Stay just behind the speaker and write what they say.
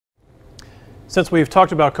since we've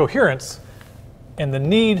talked about coherence and the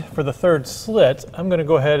need for the third slit, I'm going to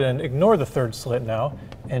go ahead and ignore the third slit now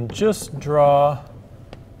and just draw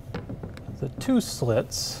the two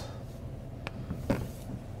slits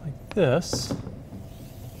like this.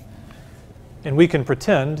 And we can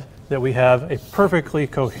pretend that we have a perfectly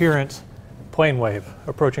coherent plane wave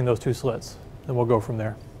approaching those two slits. And we'll go from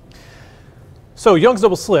there. So Young's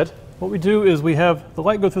double slit, what we do is we have the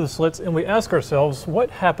light go through the slits and we ask ourselves what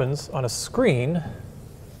happens on a screen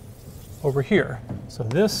over here. So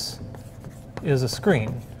this is a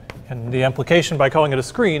screen. And the implication by calling it a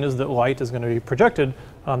screen is that light is going to be projected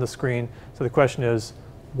on the screen. So the question is,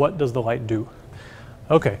 what does the light do?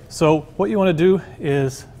 Okay, so what you want to do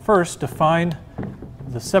is first define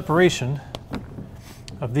the separation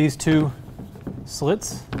of these two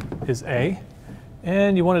slits is A,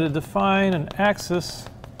 and you wanted to define an axis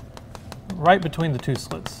right between the two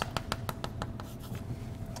slits.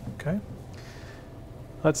 Okay.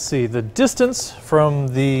 Let's see, the distance from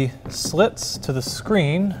the slits to the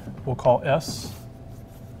screen we'll call S.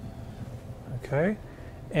 Okay.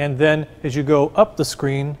 And then as you go up the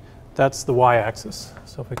screen, that's the y-axis.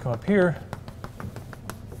 So if we come up here,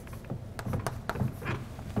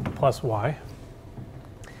 plus y.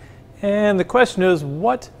 And the question is,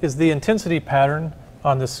 what is the intensity pattern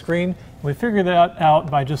on this screen? We figure that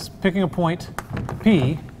out by just picking a point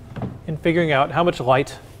P and figuring out how much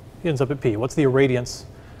light ends up at P. What's the irradiance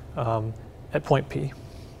at point P?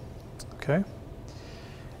 Okay.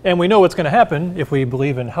 And we know what's going to happen if we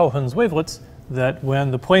believe in Helmholtz wavelets, that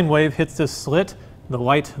when the plane wave hits this slit, the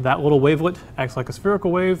light, that little wavelet, acts like a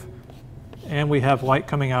spherical wave, and we have light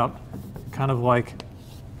coming out kind of like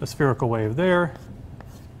a spherical wave there,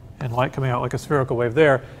 and light coming out like a spherical wave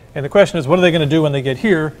there. And the question is, what are they going to do when they get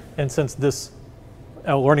here? And since this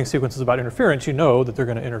learning sequence is about interference, you know that they're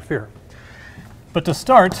going to interfere. But to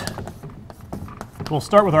start, we'll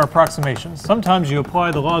start with our approximations. Sometimes you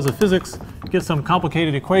apply the laws of physics, get some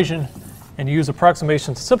complicated equation, and you use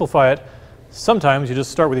approximations to simplify it. Sometimes you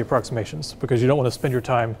just start with the approximations because you don't want to spend your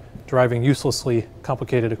time deriving uselessly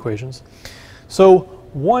complicated equations. So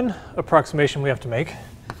one approximation we have to make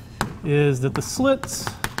is that the slits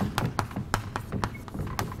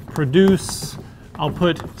produce, I'll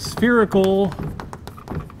put spherical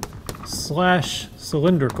 /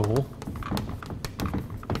 cylindrical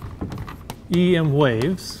EM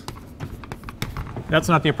waves. That's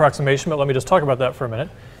not the approximation, but let me just talk about that for a minute.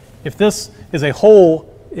 If this is a hole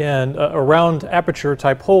in a round aperture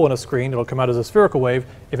type hole in a screen, it'll come out as a spherical wave.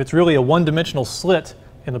 If it's really a one-dimensional slit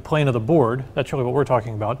in the plane of the board, that's really what we're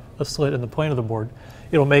talking about, a slit in the plane of the board,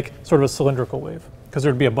 it'll make sort of a cylindrical wave, because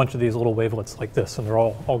there'd be a bunch of these little wavelets like this, and they're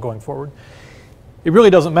all going forward. It really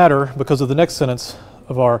doesn't matter because of the next sentence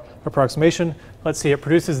of our approximation. Let's see, it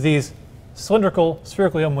produces these cylindrical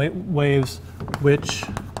spherical EM waves, which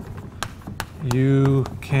you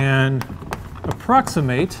can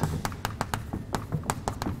approximate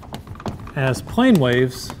as plane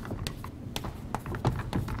waves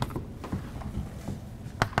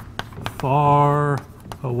far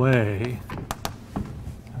away.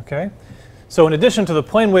 Okay? So in addition to the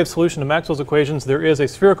plane wave solution to Maxwell's equations, there is a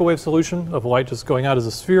spherical wave solution of light just going out as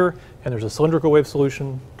a sphere, and there's a cylindrical wave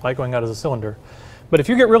solution, light going out as a cylinder. But if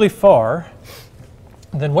you get really far,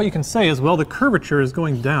 then what you can say is, well, the curvature is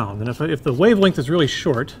going down. And if the wavelength is really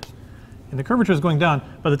short, and the curvature is going down,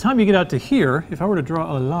 by the time you get out to here, if I were to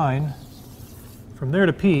draw a line from there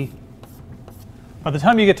to P, by the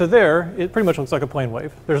time you get to there, it pretty much looks like a plane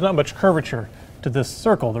wave. There's not much curvature to this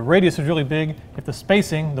circle. The radius is really big. If the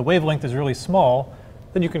spacing, the wavelength is really small,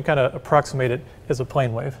 then you can kind of approximate it as a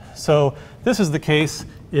plane wave. So this is the case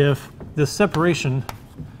if this separation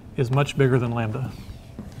is much bigger than lambda.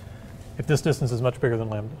 If this distance is much bigger than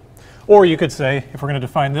lambda. Or you could say, if we're going to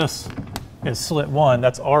define this as slit 1,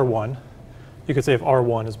 that's R1. You could say if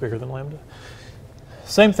R1 is bigger than lambda.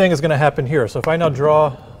 Same thing is going to happen here. So if I now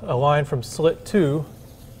draw a line from slit 2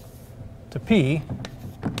 to P,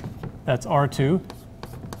 that's R2.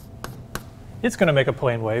 It's going to make a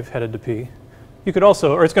plane wave headed to P. You could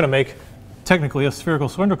also, or it's going to make technically a spherical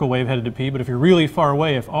cylindrical wave headed to P, but if you're really far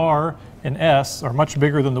away, if R and S are much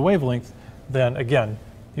bigger than the wavelength, then again,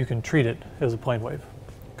 you can treat it as a plane wave.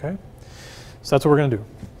 Okay? So that's what we're going to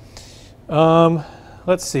do.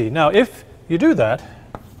 Let's see. Now, if you do that,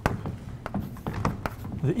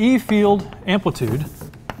 the E field amplitude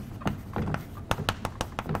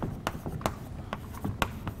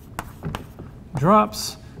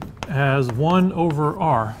drops as 1 over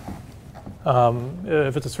R.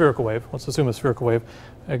 If it's a spherical wave, let's assume a spherical wave,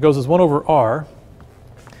 it goes as 1 over R.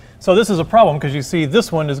 So this is a problem because you see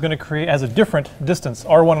this one is going to create as a different distance.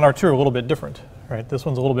 R1 and R2 are a little bit different, right? This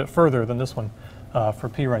one's a little bit further than this one for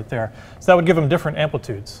P right there. So that would give them different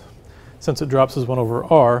amplitudes since it drops as 1 over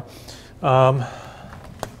R.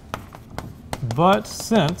 But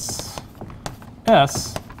since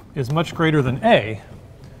S is much greater than A,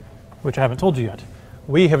 which I haven't told you yet,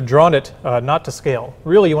 we have drawn it not to scale.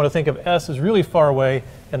 Really, you want to think of S as really far away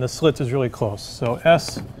and the slits is really close. So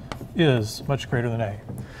S is much greater than A.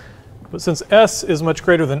 But since S is much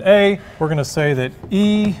greater than A, we're going to say that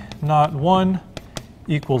E naught 1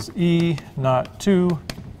 equals E naught 2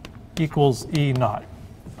 equals E naught.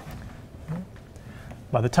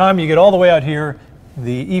 By the time you get all the way out here,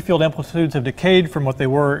 the E field amplitudes have decayed from what they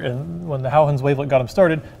were when the Haugen's wavelet got them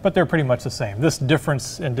started, but they're pretty much the same. This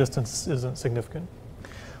difference in distance isn't significant.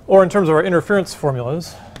 Or in terms of our interference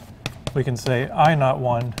formulas, we can say I naught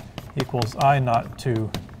 1 equals I naught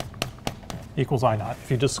 2 equals I naught.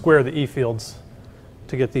 If you just square the E fields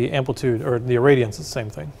to get the amplitude, or the irradiance, it's the same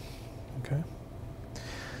thing. Okay.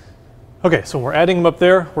 Okay, so we're adding them up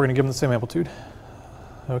there, we're going to give them the same amplitude.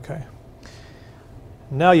 Okay.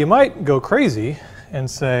 Now you might go crazy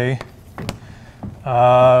and say,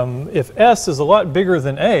 if S is a lot bigger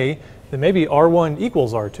than A, then maybe R1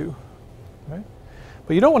 equals R2. Right?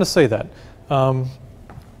 But you don't want to say that.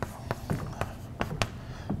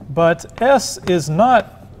 But S is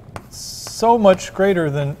not so much greater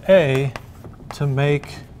than A to make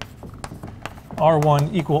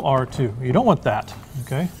R1 equal R2. You don't want that,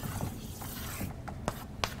 okay?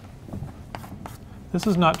 This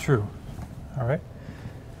is not true, all right?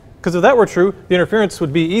 Because if that were true, the interference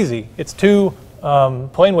would be easy. It's two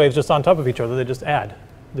plane waves just on top of each other, they just add.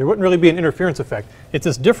 There wouldn't really be an interference effect. It's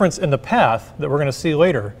this difference in the path that we're going to see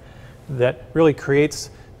later that really creates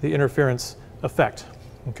the interference effect,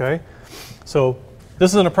 okay? So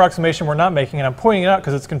this is an approximation we're not making, and I'm pointing it out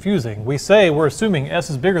because it's confusing. We say we're assuming S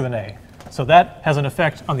is bigger than A, so that has an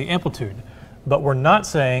effect on the amplitude. But we're not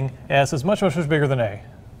saying S is much, much, much bigger than A,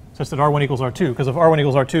 such that R1 equals R2, because if R1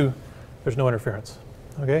 equals R2, there's no interference,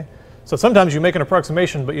 okay? So sometimes you make an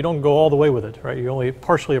approximation, but you don't go all the way with it, right? You only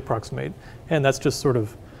partially approximate, and that's just sort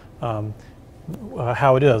of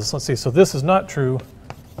how it is. Let's see, so this is not true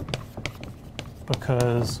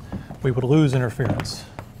because we would lose interference.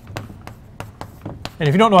 And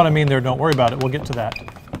if you don't know what I mean there, don't worry about it. We'll get to that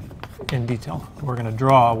in detail. We're going to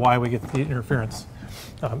draw why we get the interference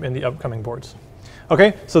in the upcoming boards.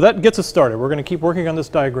 Okay, so that gets us started. We're going to keep working on this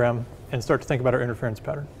diagram and start to think about our interference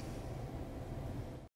pattern.